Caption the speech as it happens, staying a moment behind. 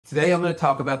Today, I'm going to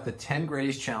talk about the 10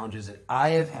 greatest challenges that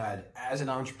I have had as an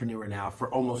entrepreneur now for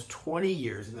almost 20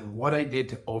 years, and then what I did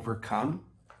to overcome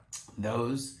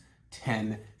those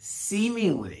 10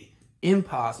 seemingly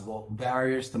impossible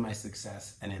barriers to my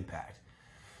success and impact.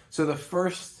 So the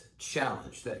first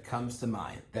challenge that comes to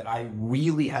mind that I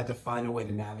really had to find a way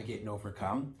to navigate and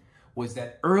overcome was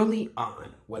that early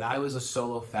on, when I was a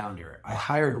solo founder, I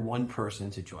hired one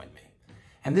person to join me.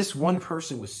 And this one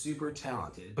person was super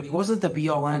talented, but he wasn't the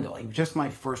be-all end-all. He was just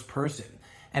my first person.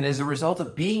 And as a result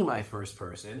of being my first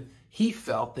person, he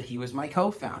felt that he was my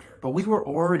co-founder. But we were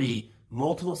already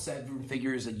multiple seven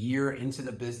figures a year into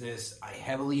the business. I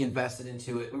heavily invested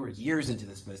into it. We were years into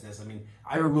this business. I mean,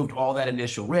 I removed all that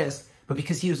initial risk, but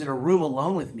because he was in a room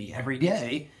alone with me every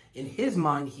day, in his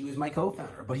mind, he was my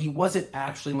co-founder, but he wasn't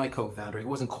actually my co-founder. He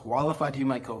wasn't qualified to be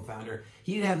my co-founder.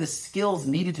 He didn't have the skills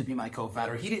needed to be my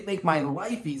co-founder. He didn't make my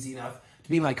life easy enough to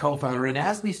be my co-founder. And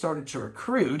as we started to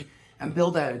recruit and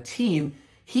build out a team,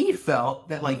 he felt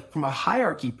that, like, from a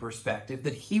hierarchy perspective,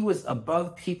 that he was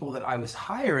above people that I was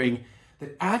hiring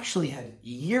that actually had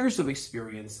years of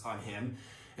experience on him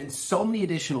and so many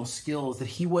additional skills that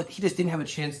he just didn't have a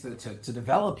chance to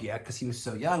develop yet because he was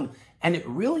so young. And it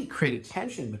really created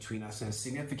tension between us in a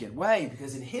significant way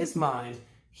because in his mind,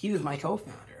 he was my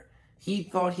co-founder. He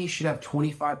thought he should have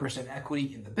 25%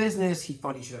 equity in the business. He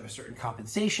thought he should have a certain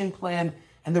compensation plan.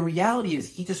 And the reality is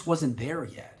he just wasn't there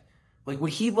yet. Like,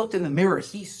 when he looked in the mirror,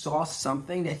 he saw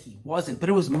something that he wasn't, but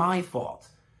it was my fault.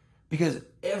 Because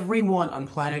everyone on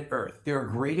planet Earth, their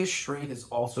greatest strength is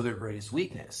also their greatest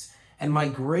weakness. And my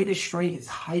greatest strength is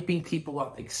hyping people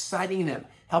up, exciting them,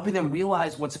 helping them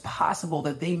realize what's possible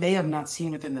that they may have not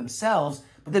seen within themselves,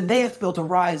 but then they have to be able to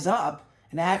rise up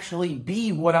and actually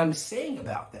be what I'm saying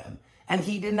about them. And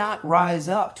he did not rise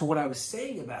up to what I was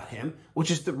saying about him, which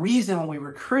is the reason when we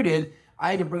recruited, I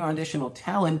had to bring on additional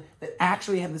talent that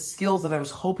actually had the skills that I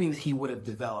was hoping that he would have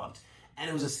developed. And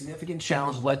it was a significant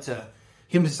challenge, led to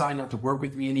him deciding not to work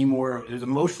with me anymore. It was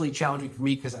emotionally challenging for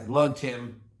me because I loved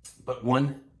him. But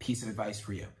one piece of advice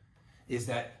for you is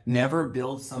that never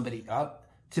build somebody up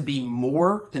to be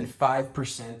more than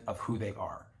 5% of who they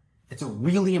are. It's a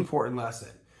really important lesson.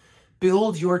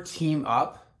 Build your team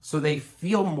up so they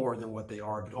feel more than what they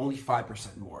are, but only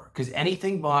 5% more. Because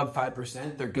anything above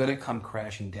 5%, they're going to come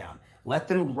crashing down. Let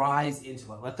them rise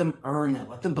into it. Let them earn that.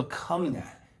 Let them become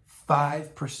that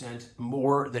 5%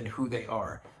 more than who they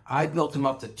are. I built him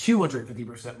up to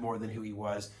 250% more than who he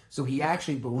was. So he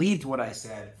actually believed what I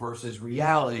said versus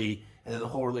reality. And then the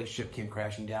whole relationship came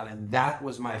crashing down. And that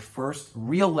was my first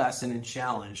real lesson and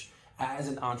challenge as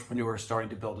an entrepreneur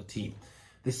starting to build a team.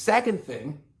 The second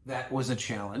thing that was a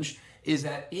challenge is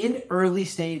that in early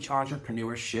stage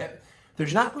entrepreneurship,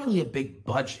 there's not really a big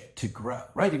budget to grow,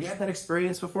 right? Have you had that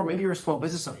experience before? Maybe you're a small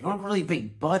business owner. You don't have a really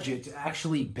big budget to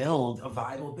actually build a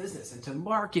viable business and to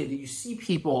market. And you see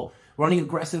people running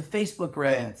aggressive Facebook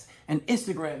ads and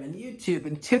Instagram and YouTube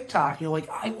and TikTok. You're like,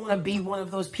 I want to be one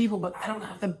of those people, but I don't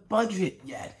have the budget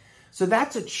yet. So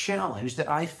that's a challenge that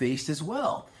I faced as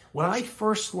well. When I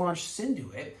first launched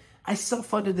SYNDUIT, I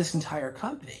self-funded this entire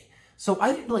company. So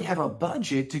I didn't really have a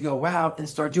budget to go out and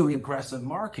start doing aggressive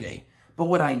marketing. But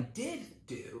what I did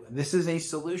do, and this is a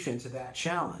solution to that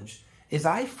challenge, is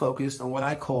I focused on what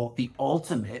I call the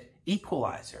ultimate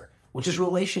equalizer, which is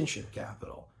relationship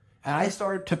capital. And I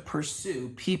started to pursue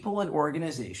people and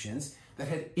organizations that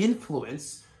had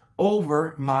influence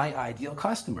over my ideal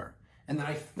customer. And then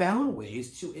I found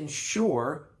ways to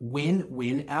ensure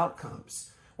win-win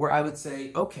outcomes, where I would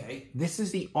say, okay, this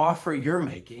is the offer you're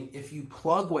making. If you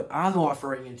plug what I'm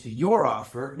offering into your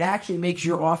offer, it actually makes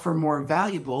your offer more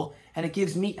valuable, and it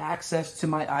gives me access to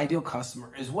my ideal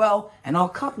customer as well, and I'll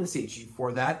compensate you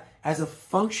for that as a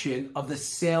function of the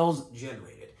sales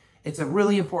generated. It's a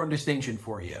really important distinction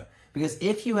for you, because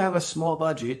if you have a small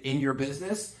budget in your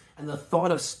business and the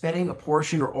thought of spending a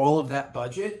portion or all of that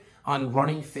budget on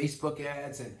running Facebook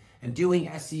ads and doing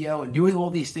SEO and doing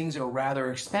all these things that are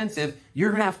rather expensive,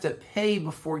 you're going to have to pay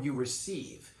before you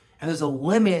receive. And there's a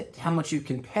limit to how much you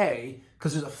can pay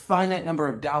because there's a finite number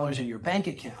of dollars in your bank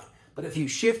account. But if you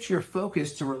shift your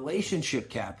focus to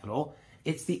relationship capital,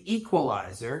 it's the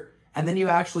equalizer, and then you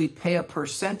actually pay a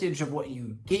percentage of what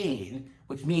you gain,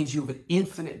 which means you have an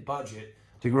infinite budget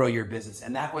to grow your business.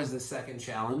 And that was the second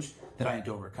challenge that I had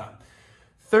to overcome.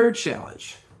 Third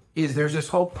challenge is there's this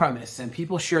whole premise, and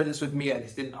people share this with me, I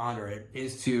just didn't honor it,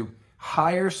 is to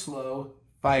hire slow,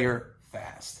 fire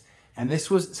fast. And this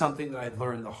was something that I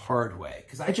learned the hard way,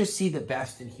 because I just see the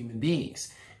best in human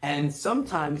beings. And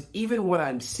sometimes even what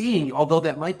I'm seeing, although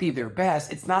that might be their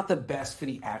best, it's not the best for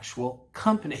the actual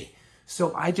company.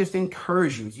 So I just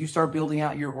encourage you, as you start building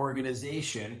out your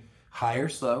organization, Hire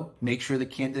slow, make sure the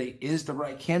candidate is the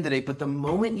right candidate, but the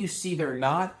moment you see they're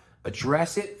not,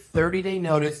 address it, 30-day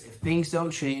notice. If things don't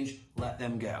change, let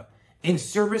them go. In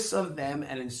service of them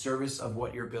and in service of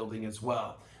what you're building as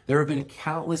well. There have been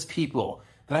countless people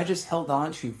that I just held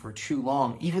on to for too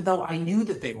long, even though I knew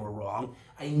that they were wrong.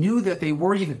 I knew that they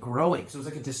weren't even growing. So it was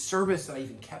like a disservice that I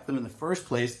even kept them in the first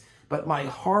place. But my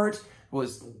heart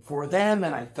was for them,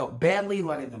 and I felt badly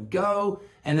letting them go.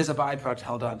 And as a byproduct,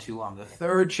 held on too long. The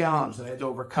third challenge that I had to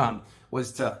overcome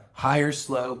was to hire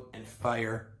slow and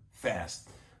fire fast.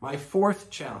 My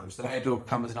fourth challenge that I had to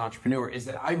overcome as an entrepreneur is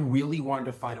that I really wanted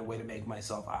to find a way to make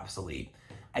myself obsolete.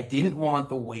 I didn't want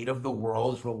the weight of the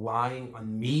world relying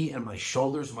on me and my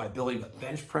shoulders, my ability to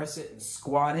bench press it and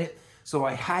squat it. So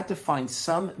I had to find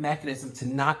some mechanism to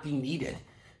not be needed.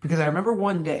 Because I remember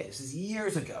one day, this is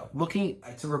years ago, looking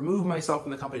to remove myself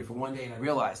from the company for one day, and I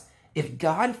realized, if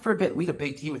God forbid, we had a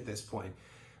big team at this point,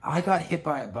 I got hit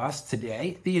by a bus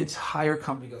today, the entire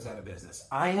company goes out of business.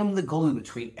 I am the glue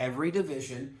between every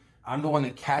division. I'm the one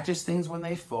that catches things when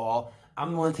they fall.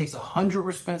 I'm the one that takes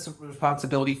 100%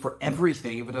 responsibility for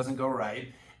everything if it doesn't go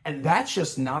right. And that's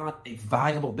just not a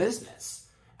viable business.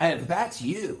 And if that's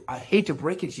you, I hate to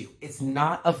break it to you, it's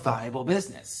not a viable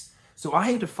business. So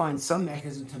I had to find some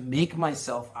mechanism to make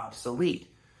myself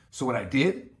obsolete. So what I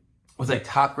did was I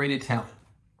top-rated talent.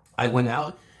 I went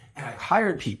out and I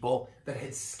hired people that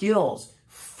had skills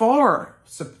far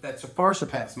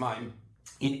surpassed mine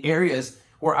in areas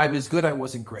where I was good, I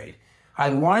wasn't great. I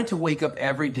wanted to wake up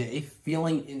every day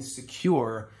feeling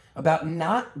insecure about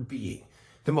not being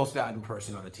the most valuable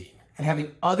person on the team and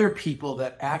having other people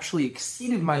that actually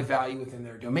exceeded my value within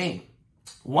their domain.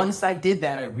 Once I did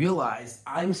that, I realized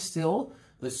I'm still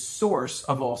the source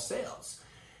of all sales.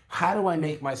 How do I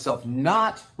make myself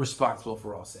not responsible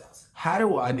for all sales? How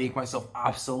do I make myself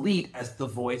obsolete as the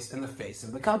voice and the face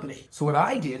of the company? So what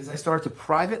I did is I started to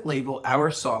private label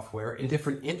our software in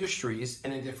different industries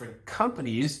and in different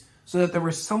companies so that there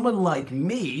was someone like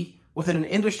me within an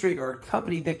industry or a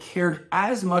company that cared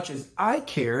as much as I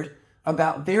cared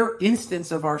about their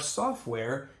instance of our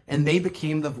software, and they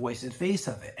became the voice and face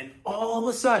of it. And all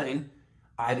of a sudden,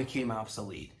 I became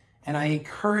obsolete. And I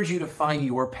encourage you to find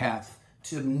your path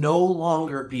to no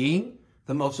longer being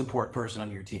the most important person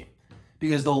on your team.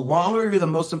 Because the longer you're the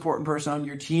most important person on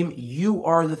your team, you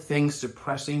are the thing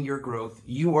suppressing your growth.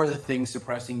 You are the thing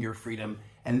suppressing your freedom.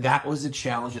 And that was a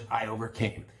challenge that I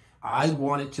overcame. I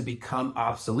wanted to become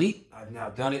obsolete. I've now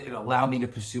done it. It allowed me to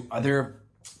pursue other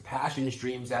passions,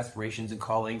 dreams, aspirations, and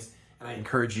callings. And I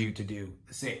encourage you to do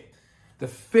the same. The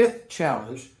fifth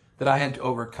challenge that I had to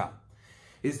overcome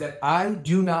is that I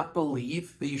do not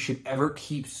believe that you should ever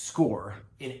keep score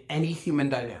in any human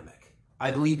dynamic. I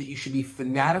believe that you should be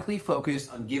fanatically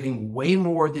focused on giving way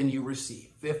more than you receive,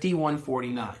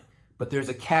 51-49. But there's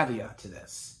a caveat to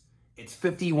this. It's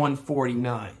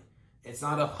 51-49. It's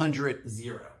not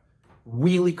 100-0.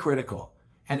 Really critical.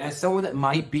 And as someone that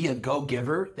might be a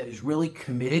go-giver, that is really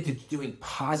committed to doing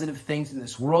positive things in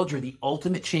this world, you're the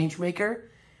ultimate change maker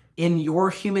in your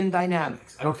human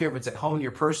dynamics. I don't care if it's at home in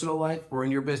your personal life or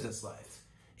in your business life.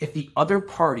 If the other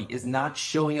party is not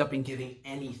showing up and giving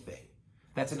anything,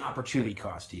 that's an opportunity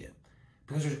cost to you.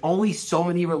 Because there's only so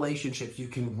many relationships you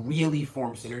can really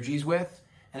form synergies with.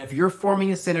 And if you're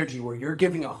forming a synergy where you're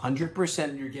giving 100%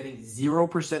 and you're getting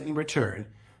 0% in return,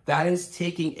 that is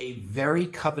taking a very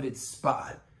coveted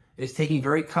spot. It is taking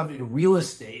very coveted real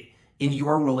estate in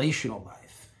your relational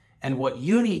life. And what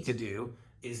you need to do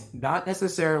is not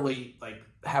necessarily like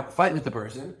have a fight with the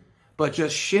person, but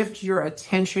just shift your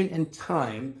attention and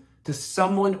time to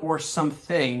someone or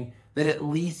something that at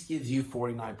least gives you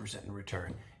 49% in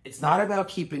return. It's not about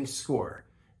keeping score.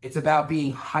 It's about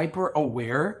being hyper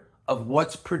aware of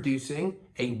what's producing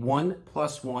a 1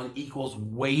 + 1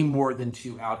 = way more than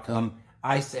 2 outcome.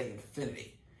 I say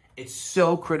infinity. It's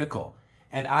so critical.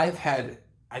 And I've had,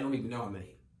 I don't even know how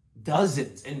many,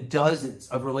 dozens and dozens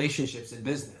of relationships in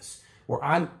business where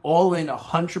I'm all in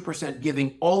 100%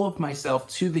 giving all of myself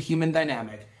to the human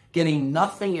dynamic, getting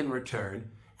nothing in return,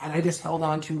 and I just held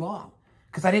on too long.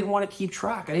 Because I didn't want to keep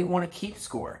track. I didn't want to keep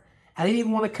score. I didn't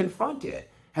even want to confront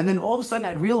it. And then all of a sudden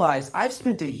I realized I've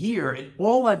spent a year and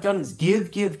all I've done is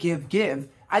give.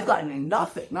 I've gotten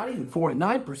nothing, not even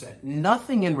 49%,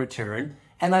 nothing in return.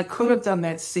 And I could have done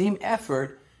that same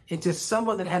effort into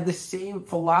someone that had the same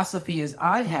philosophy as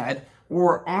I had,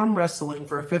 or arm wrestling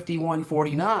for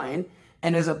 51-49.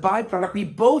 And as a byproduct, we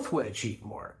both would achieve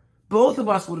more. Both of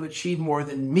us would have achieved more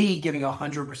than me giving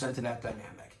 100% to that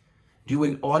dynamic. Do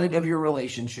an audit of your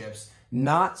relationships,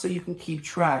 not so you can keep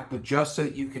track, but just so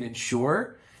that you can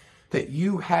ensure that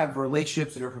you have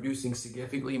relationships that are producing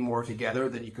significantly more together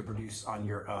than you could produce on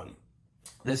your own.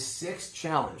 The sixth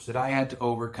challenge that I had to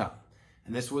overcome,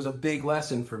 and this was a big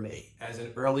lesson for me as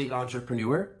an early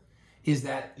entrepreneur, is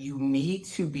that you need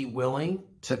to be willing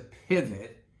to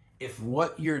pivot if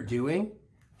what you're doing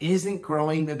isn't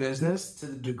growing the business to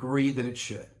the degree that it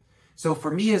should. So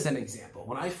for me, as an example,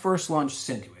 when I first launched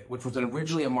SYNDUIT, which was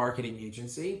originally a marketing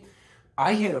agency,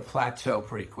 I hit a plateau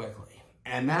pretty quickly.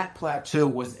 And that plateau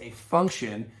was a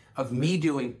function of me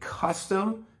doing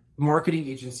custom marketing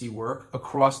agency work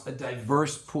across a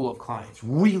diverse pool of clients,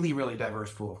 really, really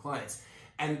diverse pool of clients.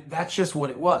 And that's just what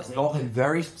it was. They all had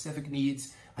very specific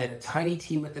needs. I had a tiny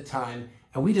team at the time,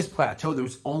 and we just plateaued. There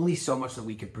was only so much that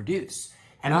we could produce.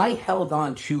 And I held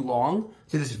on too long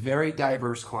to this very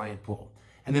diverse client pool.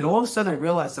 And then all of a sudden I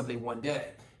realized something one day.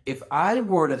 If I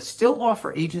were to still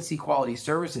offer agency quality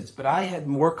services, but I had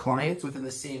more clients within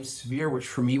the same sphere, which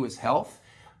for me was health,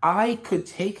 I could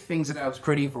take things that I was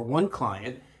creating for one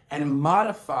client and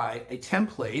modify a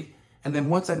template. And then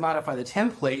once I modify the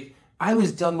template, I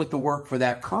was done with the work for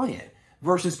that client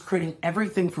versus creating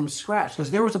everything from scratch. Because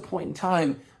there was a point in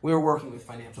time we were working with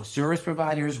financial service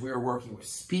providers, we were working with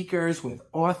speakers, with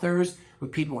authors,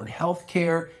 with people in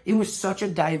healthcare. It was such a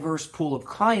diverse pool of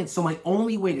clients. So my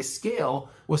only way to scale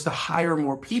was to hire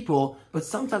more people, but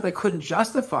sometimes I couldn't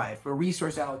justify it from a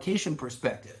resource allocation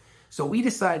perspective. So we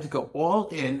decided to go all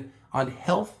in on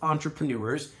health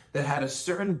entrepreneurs that had a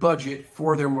certain budget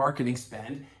for their marketing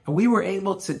spend. And we were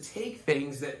able to take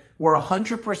things that were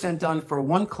 100% done for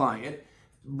one client,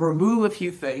 remove a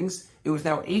few things. It was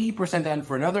now 80% done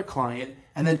for another client,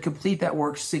 and then complete that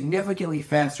work significantly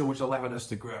faster, which allowed us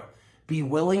to grow. Be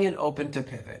willing and open to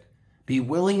pivot. Be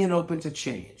willing and open to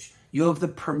change. You have the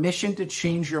permission to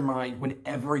change your mind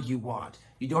whenever you want.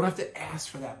 You don't have to ask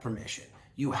for that permission.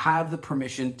 You have the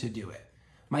permission to do it.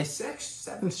 My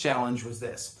seventh challenge was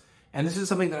this, and this is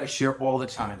something that I share all the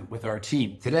time with our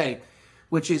team today,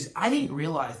 which is I didn't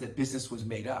realize that business was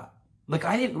made up. Like,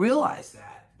 I didn't realize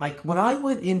that. Like, when I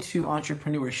went into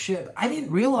entrepreneurship, I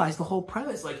didn't realize the whole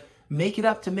premise, like, make it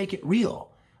up to make it real.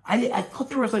 I thought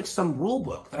there was like some rule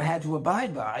book that I had to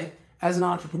abide by as an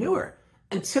entrepreneur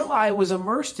until I was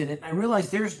immersed in it. And I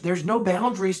realized there's no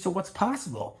boundaries to what's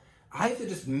possible. I have to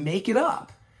just make it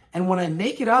up. And when I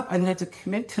make it up, I then have to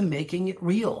commit to making it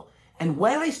real. And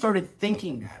when I started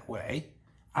thinking that way,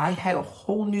 I had a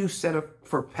whole new set of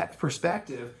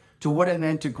perspective to what it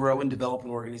meant to grow and develop an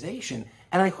organization.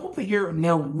 And I hope that you're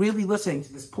now really listening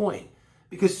to this point,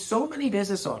 because so many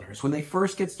business owners, when they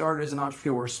first get started as an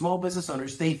entrepreneur, small business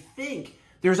owners, they think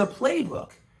there's a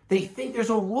playbook. They think there's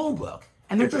a rule book,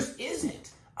 and there just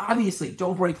isn't. Obviously,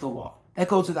 don't break the law. That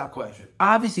goes without question.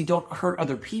 Obviously, don't hurt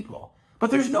other people.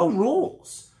 But there's no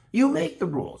rules. You make the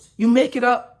rules. You make it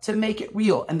up to make it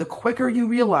real. And the quicker you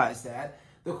realize that,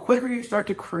 the quicker you start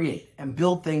to create and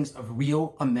build things of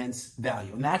real, immense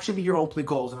value. And that should be your ultimate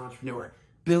goal as an entrepreneur.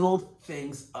 Build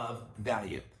things of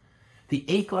value. The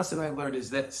eighth lesson I learned is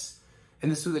this, and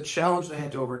this was a challenge I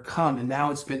had to overcome, and now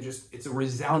it's a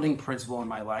resounding principle in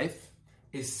my life,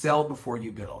 is sell before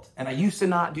you build. And I used to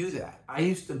not do that. I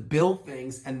used to build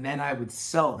things and then I would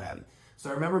sell them. So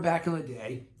I remember back in the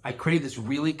day, I created this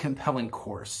really compelling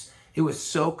course. It was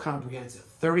so comprehensive,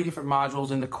 30 different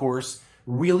modules in the course,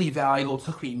 really valuable. It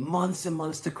took me months and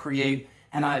months to create,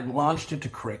 and I launched it to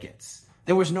crickets.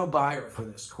 There was no buyer for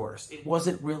this course. It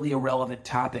wasn't really a relevant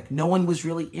topic. No one was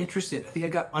really interested. I think I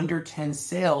got under 10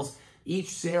 sales.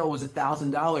 Each sale was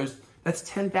 $1,000. That's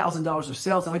 $10,000 of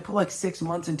sales. And I put like 6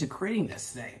 months into creating this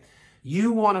thing.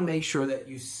 You want to make sure that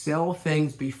you sell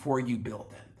things before you build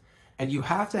them. And you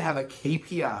have to have a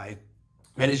KPI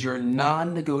that is your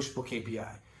non-negotiable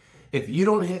KPI. If you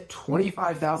don't hit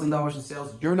 $25,000 in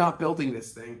sales, you're not building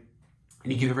this thing,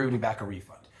 and you give everybody back a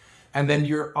refund. And then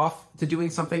you're off to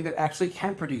doing something that actually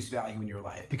can produce value in your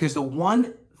life. Because the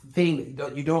one thing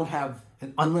that you don't have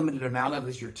an unlimited amount of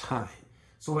is your time.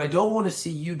 So what I don't want to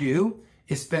see you do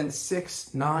is spend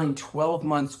 6, 9, 12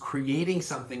 months creating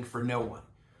something for no one.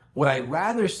 What I'd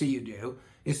rather see you do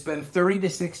is spend 30 to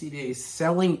 60 days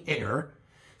selling air,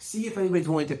 see if anybody's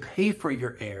willing to pay for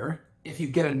your air. If you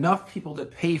get enough people to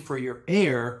pay for your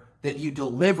air, that you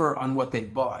deliver on what they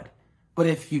bought. But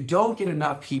if you don't get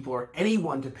enough people or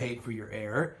anyone to pay for your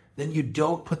air, then you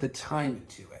don't put the time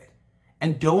into it.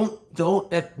 And don't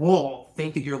at all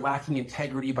think that you're lacking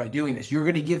integrity by doing this. You're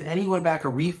going to give anyone back a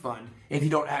refund if you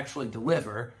don't actually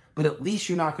deliver, but at least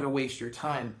you're not going to waste your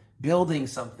time building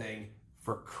something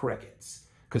for crickets,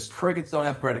 because crickets don't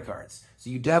have credit cards. So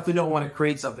you definitely don't want to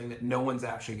create something that no one's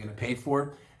actually going to pay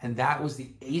for. And that was the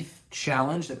 8th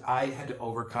challenge that I had to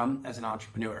overcome as an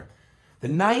entrepreneur. The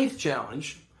 9th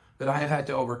challenge that I have had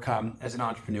to overcome as an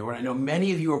entrepreneur, and I know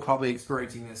many of you are probably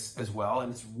experiencing this as well,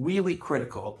 and it's really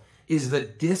critical, is the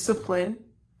discipline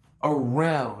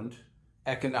around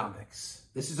economics.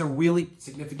 This is a really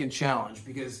significant challenge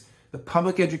because the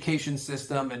public education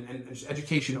system and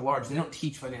education at large, they don't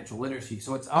teach financial literacy.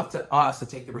 So it's up to us to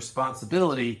take the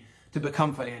responsibility to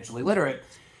become financially literate.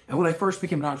 And when I first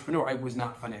became an entrepreneur, I was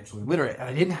not financially literate, and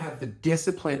I didn't have the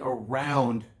discipline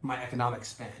around my economic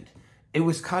spend. It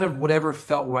was kind of whatever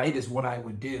felt right is what I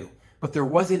would do, but there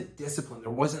wasn't discipline, there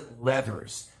wasn't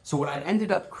levers. So what I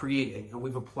ended up creating, and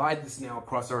we've applied this now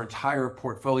across our entire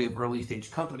portfolio of early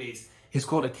stage companies, is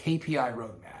called a KPI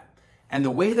roadmap. And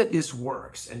the way that this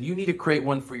works, and you need to create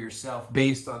one for yourself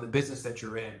based on the business that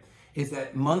you're in, is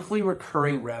that monthly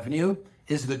recurring revenue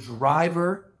is the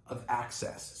driver of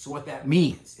access. So what that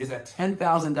means is that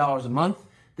 $10,000 a month,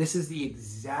 this is the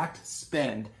exact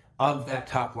spend of that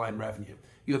top line revenue.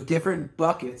 You have different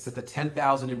buckets that the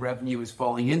 $10,000 in revenue is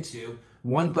falling into.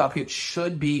 One bucket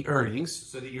should be earnings,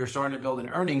 so that you're starting to build an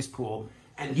earnings pool,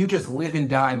 and you just live and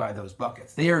die by those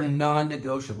buckets. They are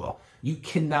non-negotiable. You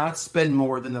cannot spend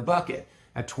more than the bucket.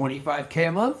 At $25K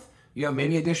a month, you have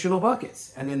many additional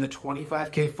buckets, and then the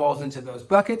 $25K falls into those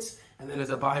buckets, and then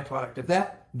as a byproduct of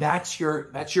that, that's your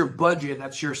budget,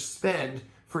 that's your spend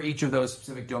for each of those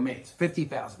specific domains.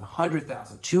 $50,000, $100,000,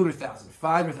 $200,000,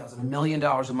 $500,000, $1 million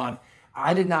a month.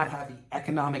 I did not have the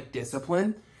economic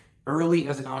discipline early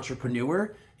as an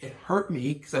entrepreneur. It hurt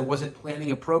me because I wasn't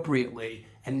planning appropriately,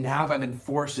 and now I've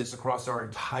enforced this across our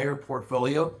entire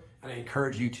portfolio, and I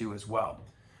encourage you to as well.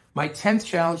 My 10th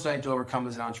challenge that I had to overcome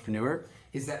as an entrepreneur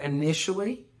is that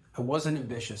initially I wasn't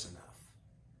ambitious enough.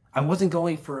 I wasn't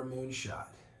going for a moonshot.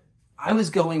 I was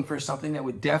going for something that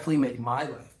would definitely make my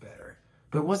life better,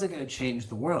 but it wasn't going to change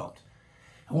the world.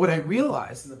 And what I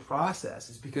realized in the process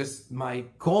is because my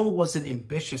goal wasn't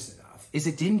ambitious enough, is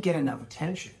it didn't get enough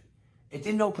attention. It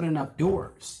didn't open enough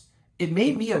doors. It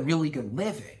made me a really good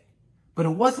living, but it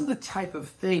wasn't the type of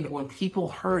thing that when people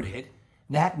heard it,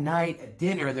 that night at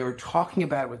dinner, they were talking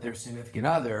about it with their significant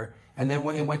other, and then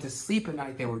when they went to sleep at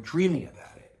night, they were dreaming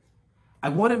about it. I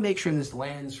want to make sure this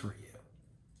lands for you.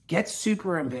 Get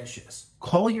super ambitious,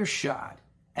 call your shot,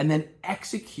 and then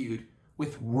execute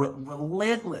with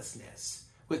relentlessness,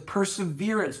 with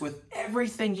perseverance, with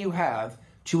everything you have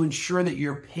to ensure that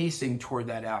you're pacing toward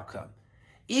that outcome.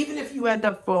 Even if you end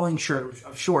up falling short,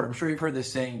 I'm sure you've heard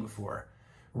this saying before.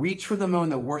 Reach for the moon,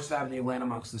 the worst avenue land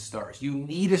amongst the stars. You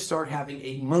need to start having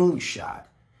a moonshot.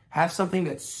 Have something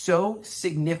that's so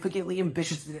significantly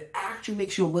ambitious that it actually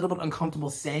makes you a little bit uncomfortable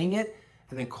saying it,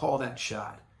 and then call that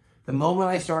shot. The moment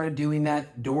I started doing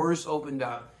that, doors opened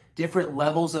up, different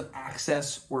levels of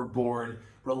access were born,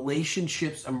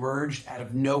 relationships emerged out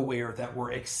of nowhere that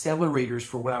were accelerators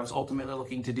for what I was ultimately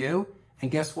looking to do. And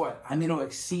guess what? I'm going to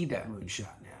exceed that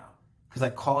moonshot now because I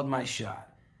called my shot.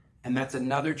 And that's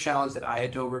another challenge that I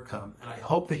had to overcome. And I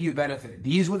hope that you benefited.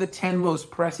 These were the 10 most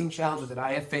pressing challenges that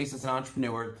I have faced as an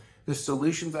entrepreneur, the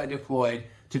solutions I deployed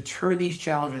to turn these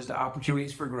challenges to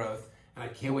opportunities for growth. And I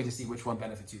can't wait to see which one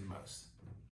benefits you the most.